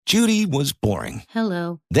Judy was boring.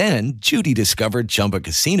 Hello. Then Judy discovered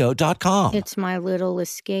ChumbaCasino.com. It's my little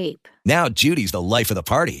escape. Now Judy's the life of the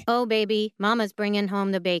party. Oh, baby, mama's bringing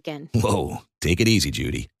home the bacon. Whoa, take it easy,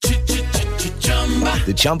 Judy.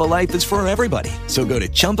 The Chumba life is for everybody. So go to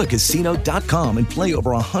ChumbaCasino.com and play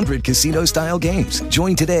over 100 casino-style games.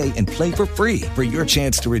 Join today and play for free for your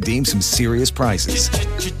chance to redeem some serious prizes.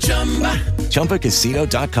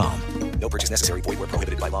 ChumbaCasino.com. No purchase necessary. Void where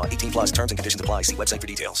prohibited by law. 18 plus terms and conditions apply. See website for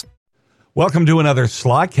details. Welcome to another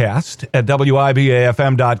Slotcast at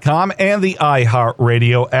WIBAFM.com and the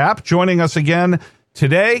iHeartRadio app. Joining us again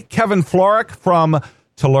today, Kevin Florek from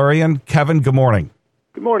Tellurian. Kevin, good morning.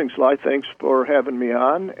 Good morning, Sly. Thanks for having me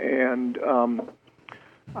on. And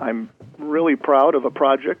I'm really proud of a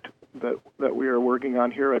project that we are working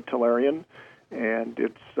on here at Tellurian. And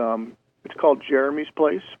it's called Jeremy's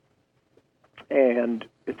Place. And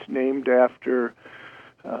it's named after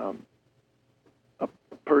a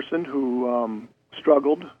person who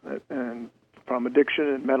struggled and from addiction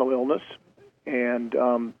and mental illness, and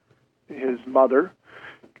his mother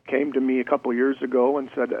came to me a couple years ago and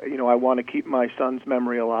said, I want to keep my son's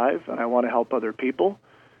memory alive, and I want to help other people.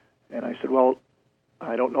 And I said, well,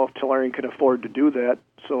 I don't know if Tellurian can afford to do that,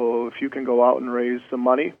 so if you can go out and raise some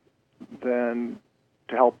money, then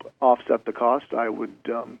to help offset the cost, I would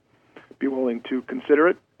be willing to consider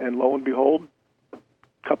it. And lo and behold, a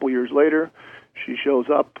couple years later, she shows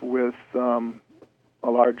up with a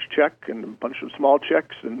large check and a bunch of small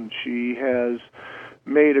checks, and she has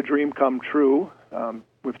made a dream come true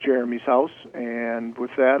with Jeremy's House. And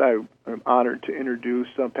with that, I'm honored to introduce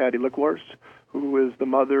Patty Lickhorst, who is the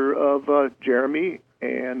mother of Jeremy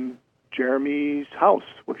and Jeremy's House,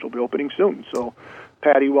 which will be opening soon. So,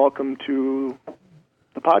 Patty, welcome to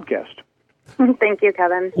the podcast. Thank you,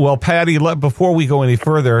 Kevin. Well, Patty, before we go any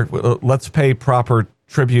further, let's pay proper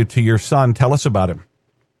tribute to your son. Tell us about him.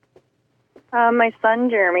 My son,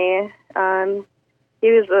 Jeremy,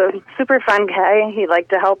 he was a super fun guy. He liked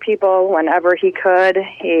to help people whenever he could.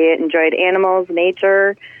 He enjoyed animals,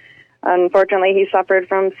 nature. Unfortunately, he suffered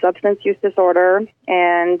from substance use disorder,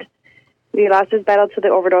 and we lost his battle to the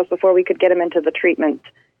overdose before we could get him into the treatment.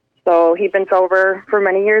 So he'd been sober for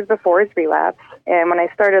many years before his relapse. And when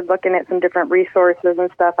I started looking at some different resources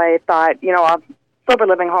and stuff, I thought, a sober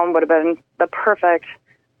living home would have been the perfect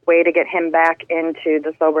way to get him back into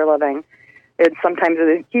the sober living. Sometimes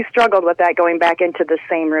he struggled with that, going back into the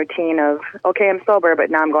same routine of, okay, I'm sober,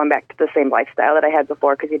 but now I'm going back to the same lifestyle that I had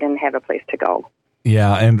before because he didn't have a place to go.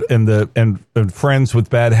 Yeah, and friends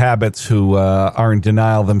with bad habits who are in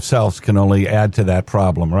denial themselves can only add to that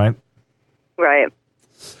problem, right? Right.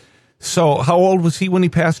 So how old was he when he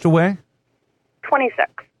passed away?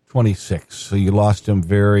 26. 26. So you lost him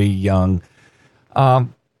very young.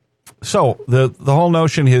 So the whole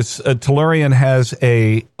notion is Tellurian has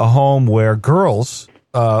a home where girls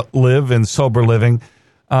live in sober living.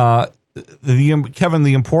 Kevin,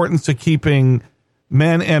 the importance of keeping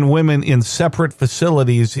men and women in separate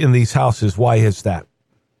facilities in these houses, why is that?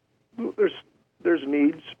 There's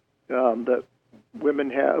needs that women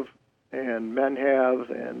have and men have,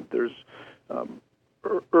 and there's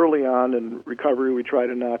early on in recovery we try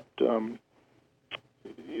to not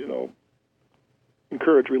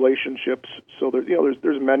encourage relationships. So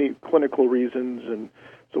there's many clinical reasons, and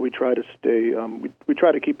so we try to stay we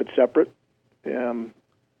try to keep it separate.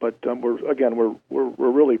 But we're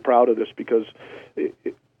really proud of this because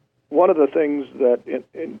one of the things that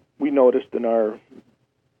we noticed in our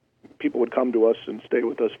people would come to us and stay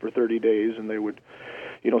with us for 30 days, and they would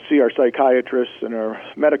see our psychiatrists and our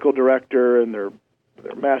medical director and their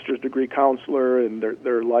master's degree counselor, and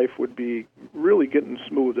their life would be really getting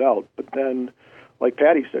smoothed out. But then, like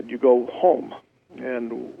Patty said, you go home,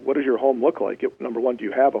 and what does your home look like? Number one, do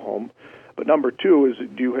you have a home? But number two is,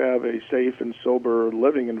 do you have a safe and sober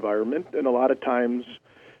living environment? And a lot of times,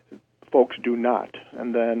 folks do not.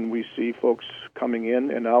 And then we see folks coming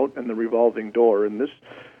in and out and the revolving door. And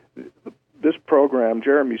this program,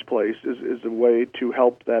 Jeremy's Place, is a way to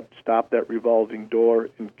help stop that revolving door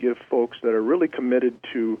and give folks that are really committed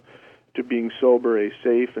to being sober a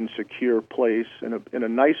safe and secure place and a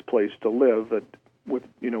nice place to live with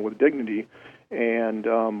dignity. And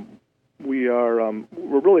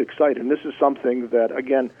we're really excited. And this is something that,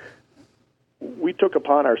 again, we took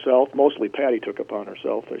upon ourselves. Mostly Patty took upon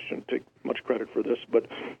herself. I shouldn't take much credit for this, but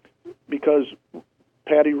because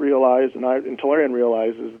Patty realized and Tellurian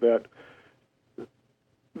realizes that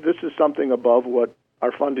this is something above what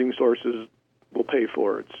our funding sources will pay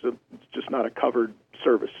for. It's just not a covered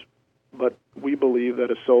service. But we believe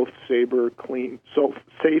that a safe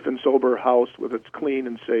and sober house with it's clean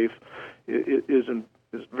and safe is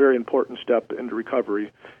is a very important step into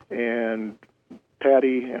recovery. And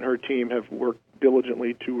Patty and her team have worked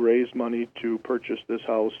diligently to raise money to purchase this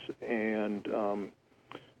house, and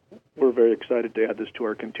we're very excited to add this to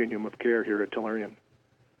our continuum of care here at Tellurian.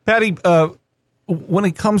 Patty, when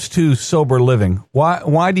it comes to sober living,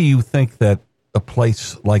 why do you think that a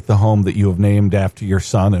place like the home that you have named after your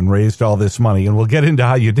son and raised all this money, and we'll get into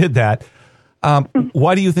how you did that,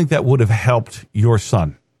 why do you think that would have helped your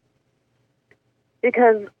son?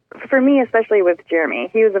 Because for me, especially with Jeremy,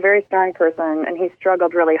 he was a very strong person, and he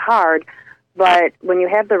struggled really hard. But when you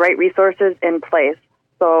have the right resources in place,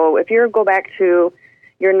 so if you go back to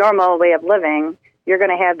your normal way of living, you're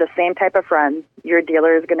going to have the same type of friends. Your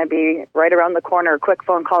dealer is going to be right around the corner, a quick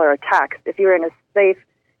phone call or a text. If you're in a safe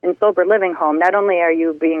and sober living home, not only are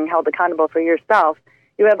you being held accountable for yourself,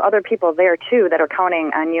 you have other people there, too, that are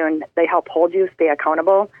counting on you, and they help hold you, stay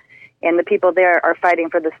accountable. And the people there are fighting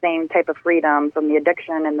for the same type of freedom from the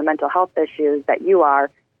addiction and the mental health issues that you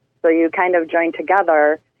are. So you kind of join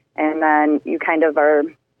together, and then you kind of are,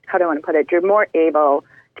 how do I want to put it, you're more able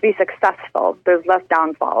to be successful. There's less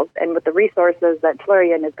downfalls. And with the resources that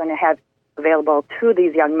Tellurian is going to have available to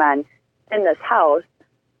these young men in this house,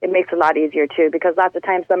 it makes it a lot easier, too, because lots of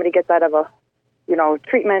times somebody gets out of a,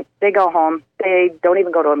 treatment, they go home, they don't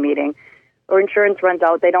even go to a meeting, or insurance runs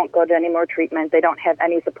out, they don't go to any more treatment, they don't have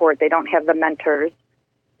any support, they don't have the mentors.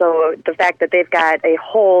 So the fact that they've got a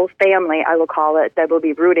whole family, I will call it, that will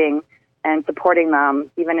be rooting and supporting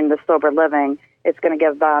them, even in the sober living, it's going to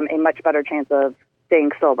give them a much better chance of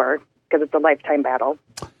staying sober, because it's a lifetime battle.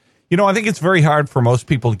 I think it's very hard for most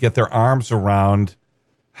people to get their arms around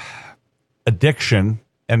addiction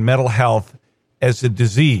and mental health as a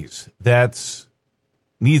disease that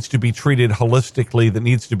needs to be treated holistically, that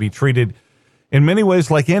needs to be treated in many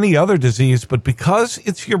ways like any other disease. But because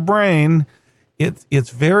it's your brain,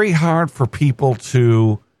 it's very hard for people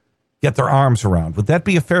to get their arms around. Would that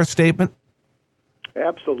be a fair statement?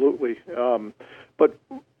 Absolutely. But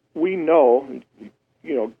we know,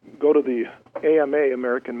 go to the AMA,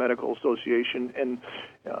 American Medical Association, and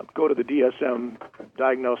go to the DSM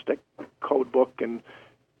Diagnostic Code Book, and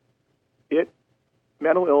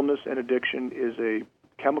mental illness and addiction is a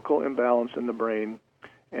chemical imbalance in the brain,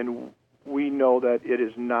 and we know that it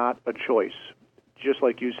is not a choice. Just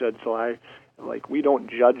like you said, Sly, we don't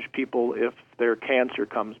judge people if their cancer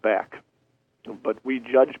comes back, but we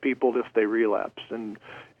judge people if they relapse, and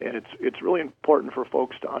it's really important for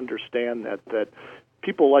folks to understand that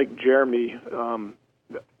people like Jeremy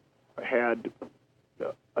had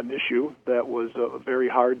an issue that was very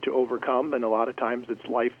hard to overcome, and a lot of times it's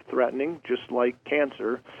life-threatening, just like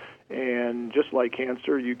cancer. And just like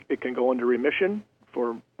cancer, it can go into remission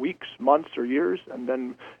for weeks, months, or years, and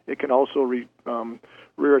then it can also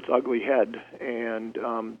rear its ugly head. And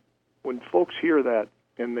when folks hear that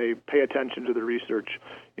and they pay attention to the research,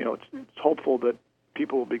 it's hopeful that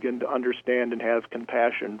people will begin to understand and have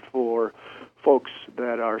compassion for folks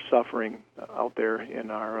that are suffering out there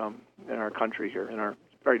in our country here,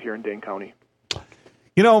 right here in Dane County.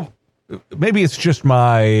 Maybe it's just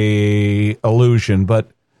my illusion, but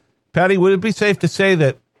Patty, would it be safe to say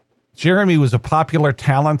that Jeremy was a popular,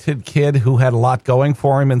 talented kid who had a lot going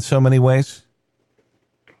for him in so many ways?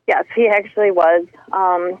 Yes, he actually was.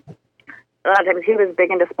 A lot of times he was big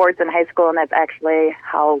into sports in high school, and that's actually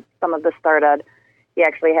how some of this started. He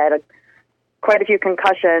actually had quite a few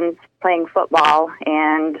concussions playing football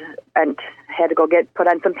and had to go get put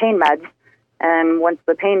on some pain meds. And once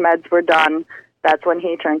the pain meds were done, that's when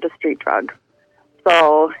he turned to street drugs.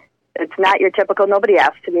 So it's not your typical, nobody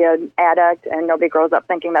asks to be an addict, and nobody grows up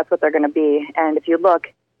thinking that's what they're going to be. And if you look,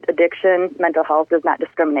 addiction, mental health does not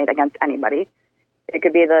discriminate against anybody. It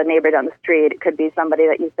could be the neighbor down the street. It could be somebody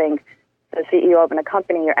that you think the CEO of a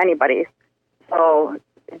company or anybody. So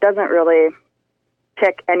it doesn't really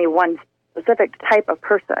pick any one specific type of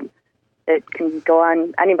person. It can go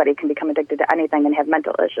on, anybody can become addicted to anything and have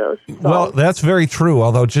mental issues. So. Well, that's very true,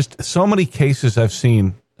 although just so many cases I've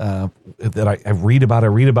seen that I read about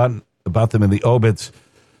them in the obits.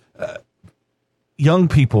 Young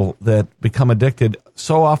people that become addicted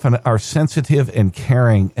so often are sensitive and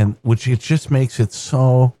caring, and which it just makes it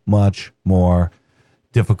so much more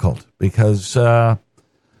difficult because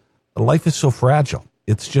life is so fragile.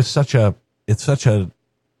 It's just such a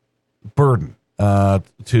burden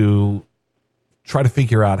to try to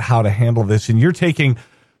figure out how to handle this. And you're taking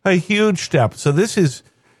a huge step. So this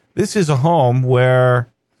is a home where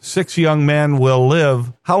 6 young men will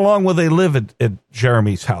live. How long will they live at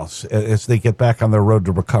Jeremy's house as they get back on their road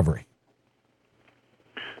to recovery?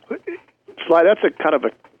 Sly, that's a kind of a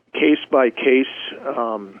case by case,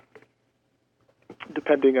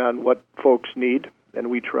 depending on what folks need. and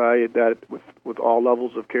we try that with all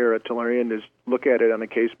levels of care at Tellurian, is look at it on a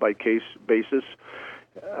case-by-case basis.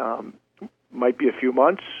 Might be a few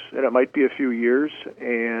months, and it might be a few years,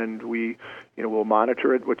 and we'll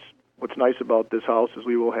monitor it. What's nice about this house is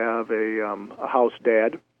we will have a house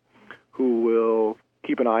dad who will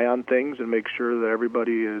keep an eye on things and make sure that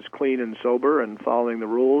everybody is clean and sober and following the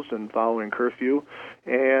rules and following curfew.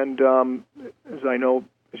 And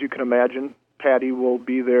as you can imagine, Patty will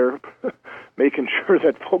be there making sure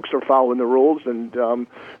that folks are following the rules and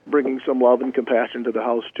bringing some love and compassion to the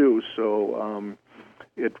house too. So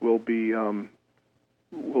it will be,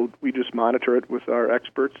 we just monitor it with our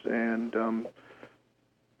experts and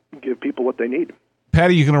give people what they need.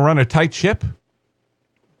 Patty, you going to run a tight ship?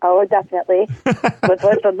 Oh, definitely. with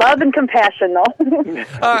love and compassion,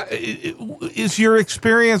 though. Is your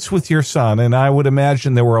experience with your son, and I would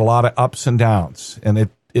imagine there were a lot of ups and downs, and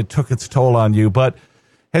it took its toll on you, but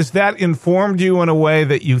has that informed you in a way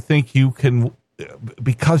that you think you can,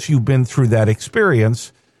 because you've been through that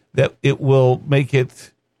experience, that it will make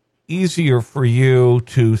it easier for you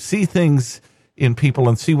to see things in people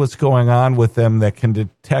and see what's going on with them, that can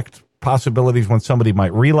detect possibilities when somebody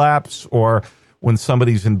might relapse or when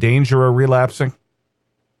somebody's in danger of relapsing?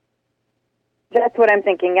 That's what I'm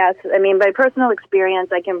thinking, yes. I mean, by personal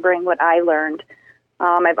experience, I can bring what I learned.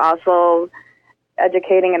 I've also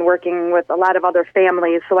educating and working with a lot of other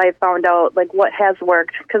families, so I found out what has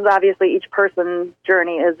worked, because obviously each person's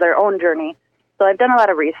journey is their own journey. So I've done a lot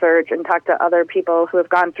of research and talked to other people who have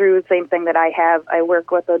gone through the same thing that I have. I work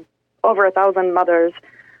with over 1,000 mothers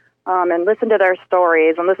and listen to their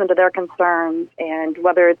stories and listen to their concerns, and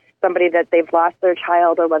whether it's somebody that they've lost their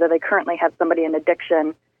child or whether they currently have somebody in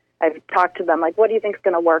addiction, I've talked to them, what do you think is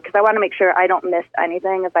going to work? Because I want to make sure I don't miss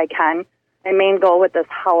anything if I can. My main goal with this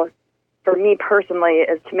house, for me personally,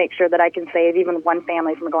 is to make sure that I can save even one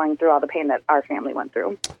family from going through all the pain that our family went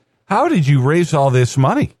through. How did you raise all this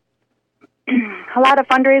money? A lot of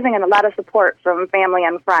fundraising and a lot of support from family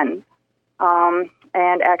and friends.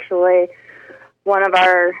 And actually,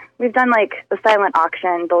 we've done a silent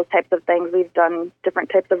auction, those types of things. We've done different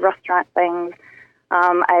types of restaurant things.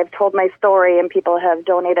 I've told my story and people have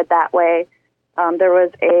donated that way. There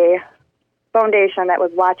was a foundation that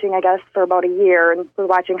was watching, I guess, for about a year and was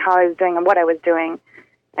watching how I was doing and what I was doing.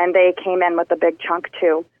 And they came in with a big chunk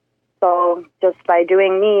too. So just by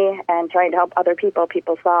doing me and trying to help other people,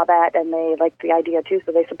 people saw that and they liked the idea too.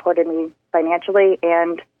 So they supported me financially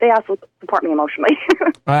and they also support me emotionally.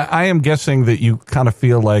 I am guessing that you kind of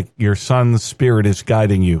feel like your son's spirit is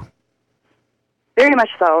guiding you. Very much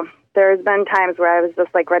so. There's been times where I was just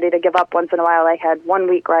ready to give up once in a while. I had 1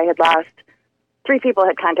 week where I had lost 3 people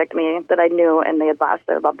had contacted me that I knew, and they had lost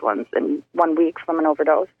their loved ones in 1 week from an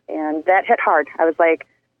overdose. And that hit hard. I was like,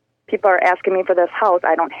 people are asking me for this house.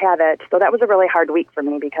 I don't have it. So that was a really hard week for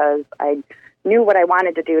me because I knew what I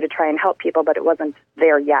wanted to do to try and help people, but it wasn't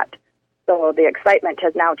there yet. So the excitement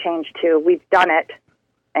has now changed to we've done it.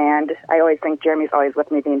 And I always think Jeremy's always with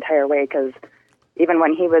me the entire way because even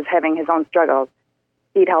when he was having his own struggles,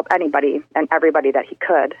 he'd help anybody and everybody that he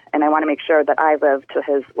could, and I want to make sure that I live to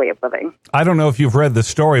his way of living. I don't know if you've read the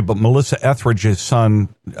story, but Melissa Etheridge's son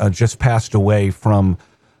just passed away from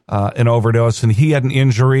an overdose, and he had an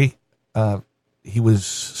injury. He was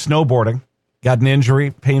snowboarding, got an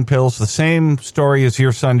injury, pain pills, the same story as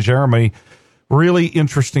your son, Jeremy. Really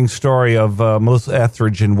interesting story of Melissa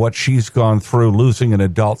Etheridge and what she's gone through, losing an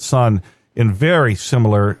adult son in very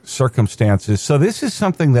similar circumstances. So this is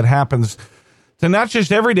something that happens to not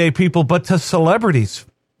just everyday people, but to celebrities.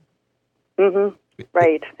 Mm-hmm.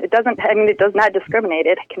 Right. It does not discriminate.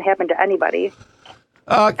 It can happen to anybody.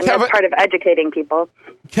 And Kevin, that's part of educating people.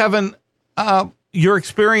 Kevin, your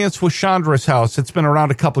experience with Chandra's house, it's been around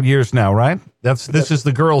a couple years now, right? This is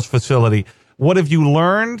the girls' facility. What have you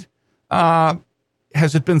learned?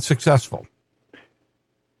 Has it been successful?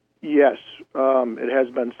 Yes, it has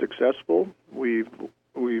been successful. We've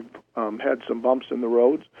had some bumps in the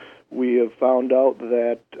roads. We have found out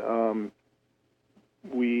that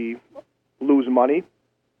we lose money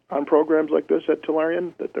on programs like this at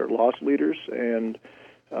Tellurian, that they're loss leaders, and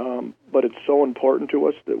but it's so important to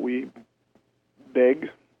us that we beg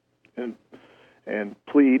and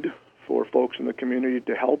plead for folks in the community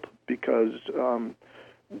to help because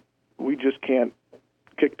we just can't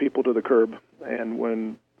kick people to the curb. And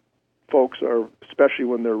when folks are, especially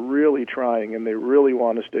when they're really trying and they really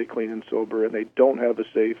want to stay clean and sober and they don't have a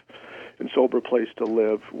safe and sober place to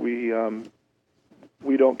live, we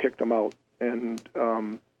don't kick them out, and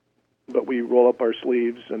but we roll up our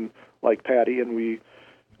sleeves and like Patty, and we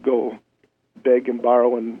go beg and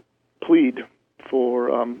borrow and plead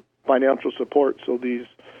for financial support so these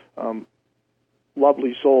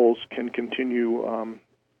lovely souls can continue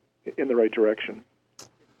in the right direction.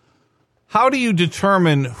 How do you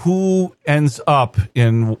determine who ends up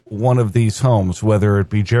in one of these homes, whether it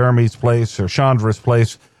be Jeremy's place or Chandra's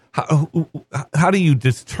place? How do you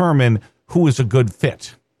determine who is a good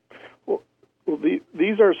fit? Well,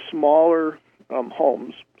 these are smaller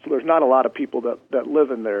homes, so there's not a lot of people that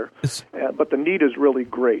live in there, but the need is really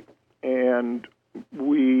great. And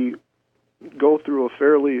we go through a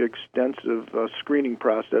fairly extensive screening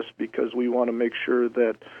process because we want to make sure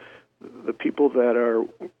that the people that are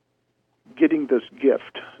getting this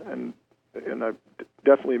gift, and I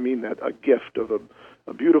definitely mean that, a gift of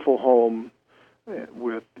a beautiful home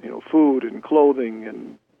with food and clothing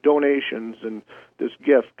and donations and this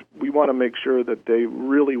gift, we want to make sure that they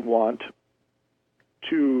really want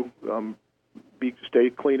to stay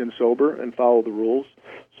clean and sober and follow the rules.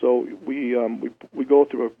 So we go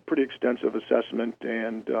through a pretty extensive assessment,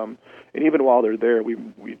 and even while they're there, we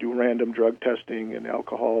do random drug testing and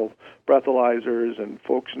alcohol breathalyzers, and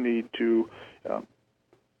folks need to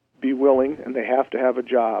be willing, and they have to have a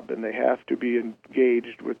job, and they have to be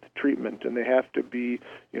engaged with treatment, and they have to be,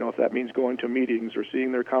 if that means going to meetings or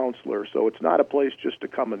seeing their counselor. So it's not a place just to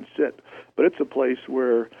come and sit, but it's a place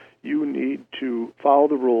where you need to follow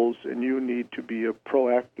the rules, and you need to be a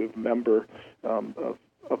proactive member of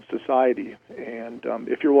society. And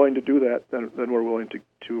if you're willing to do that, then we're willing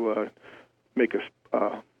to make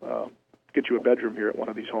get you a bedroom here at one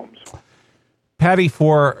of these homes. Patty,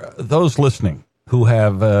 for those listening who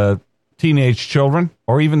have teenage children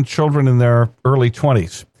or even children in their early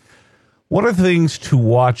 20s, what are things to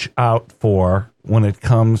watch out for when it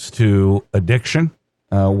comes to addiction,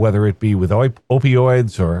 whether it be with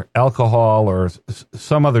opioids or alcohol or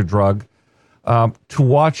some other drug, to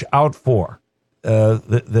watch out for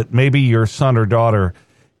that maybe your son or daughter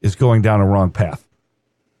is going down a wrong path?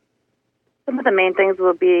 Some of the main things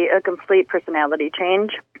will be a complete personality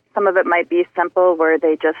change. Some of it might be simple, where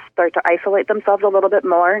they just start to isolate themselves a little bit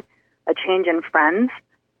more, a change in friends,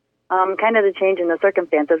 kind of the change in the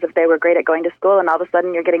circumstances. If they were great at going to school and all of a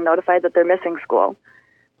sudden you're getting notified that they're missing school.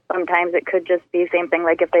 Sometimes it could just be the same thing,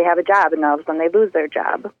 like if they have a job and all of a sudden they lose their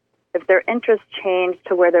job. If their interests change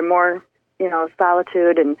to where they're more,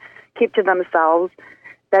 solitude and keep to themselves,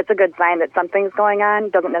 that's a good sign that something's going on.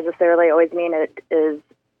 Doesn't necessarily always mean it is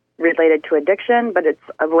related to addiction, but it's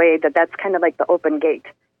a way that's kind of like the open gate.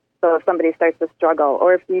 So if somebody starts to struggle,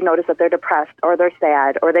 or if you notice that they're depressed, or they're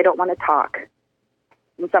sad, or they don't want to talk.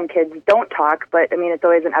 And some kids don't talk, but, it's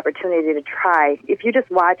always an opportunity to try. If you just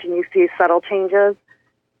watch and you see subtle changes,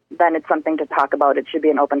 then it's something to talk about. It should be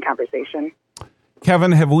an open conversation.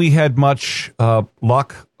 Kevin, have we had much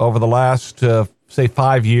luck over the last, say,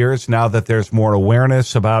 5 years, now that there's more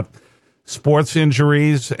awareness about sports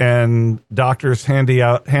injuries and doctors handing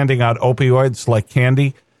out opioids like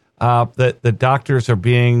candy, that the doctors are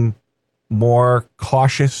being more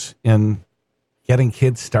cautious in getting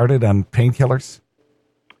kids started on painkillers?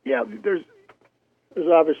 Yeah, there's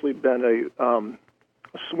obviously been a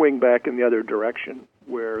swing back in the other direction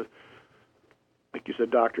where, like you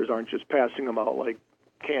said, doctors aren't just passing them out like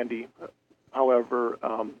candy. However,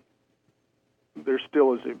 there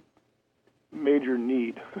still is a major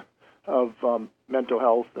need of mental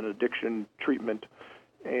health and addiction treatment,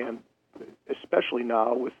 and especially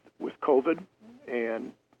now with COVID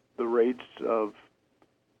and the rates of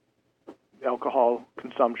alcohol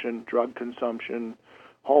consumption, drug consumption,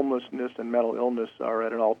 homelessness, and mental illness are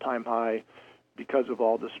at an all-time high because of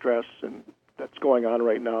all the stress and that's going on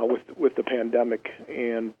right now with the pandemic.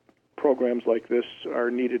 And programs like this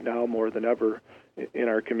are needed now more than ever in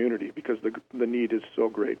our community because the need is so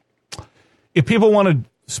great. If people want to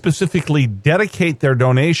specifically dedicate their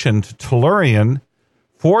donation to Tellurian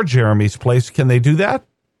for Jeremy's Place, can they do that?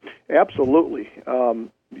 Absolutely.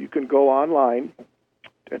 You can go online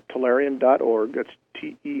at Tellurian.org. That's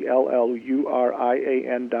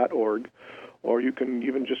TELLURIAN.org. Or you can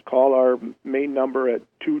even just call our main number at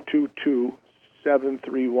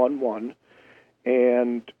 222-7311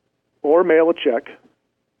 or mail a check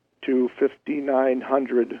to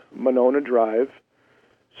 5900 Monona Drive,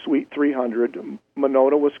 Suite 300,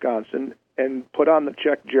 Monona, Wisconsin, and put on the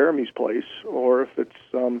check Jeremy's Place, or if it's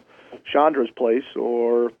Chandra's Place,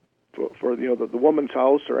 or for the Woman's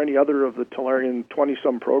House, or any other of the Tellurian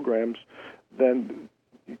 20-some programs, then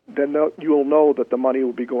you'll know that the money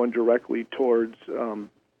will be going directly towards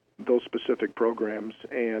those specific programs.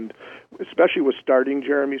 And especially with starting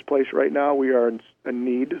Jeremy's Place right now, we are in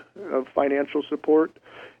need of financial support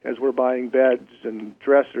as we're buying beds and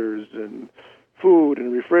dressers and food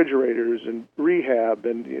and refrigerators and rehab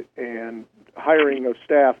and hiring of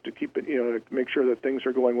staff to keep it, to make sure that things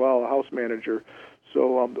are going well, a house manager.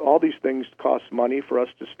 So all these things cost money for us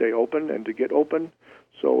to stay open and to get open.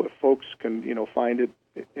 So if folks can, find it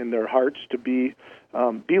in their hearts to be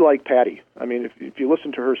like Patty. I mean, if you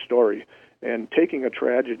listen to her story and taking a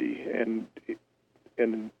tragedy and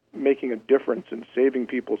making a difference in saving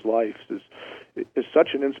people's lives is such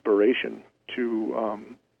an inspiration to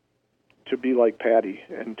be like Patty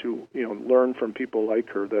and to learn from people like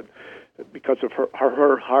her, that because of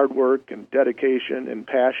her hard work and dedication and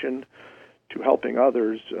passion to helping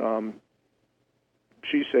others,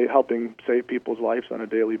 she's helping save people's lives on a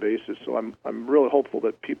daily basis. So I'm really hopeful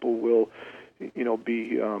that people will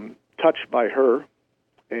be touched by her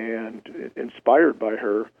and inspired by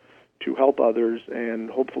her to help others and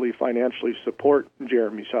hopefully financially support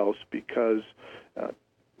Jeremy's House, because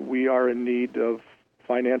we are in need of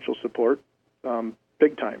financial support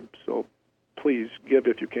big time. So please give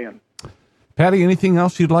if you can. Patty, anything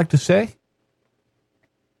else you'd like to say?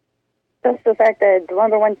 Just the fact that the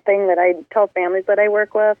number one thing that I tell families that I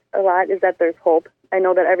work with a lot is that there's hope. I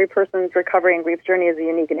know that every person's recovery and grief journey is a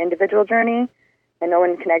unique and individual journey, and no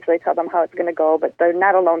one can actually tell them how it's going to go, but they're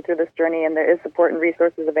not alone through this journey, and there is support and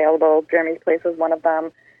resources available. Jeremy's Place is one of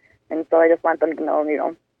them, and so I just want them to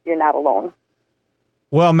know, you're not alone.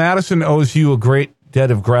 Well, Madison owes you a great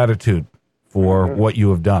debt of gratitude for what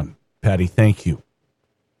you have done. Patty, thank you.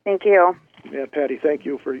 Thank you. Yeah, Patty, thank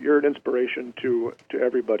you. You're an inspiration to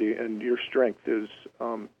everybody, and your strength is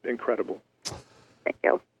incredible. Thank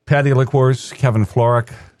you. Patty Lickworth, Kevin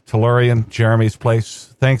Florek, Tellurian, Jeremy's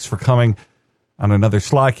Place, thanks for coming on another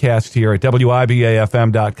Slycast here at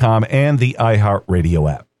WIBAFM.com and the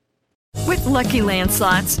iHeartRadio app. With Lucky Land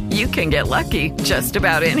Slots, you can get lucky just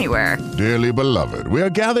about anywhere. Dearly beloved, we are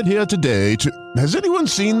gathered here today to... Has anyone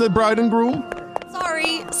seen the bride and groom?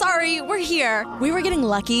 Sorry, we're here. We were getting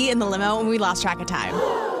lucky in the limo and we lost track of time.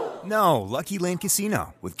 No, Lucky Land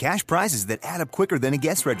Casino, with cash prizes that add up quicker than a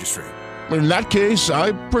guest registry. In that case,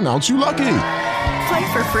 I pronounce you lucky.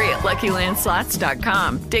 Play for free at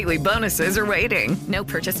LuckyLandSlots.com. Daily bonuses are waiting. No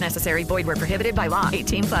purchase necessary. Void where prohibited by law.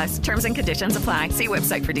 18+. Terms and conditions apply. See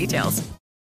website for details.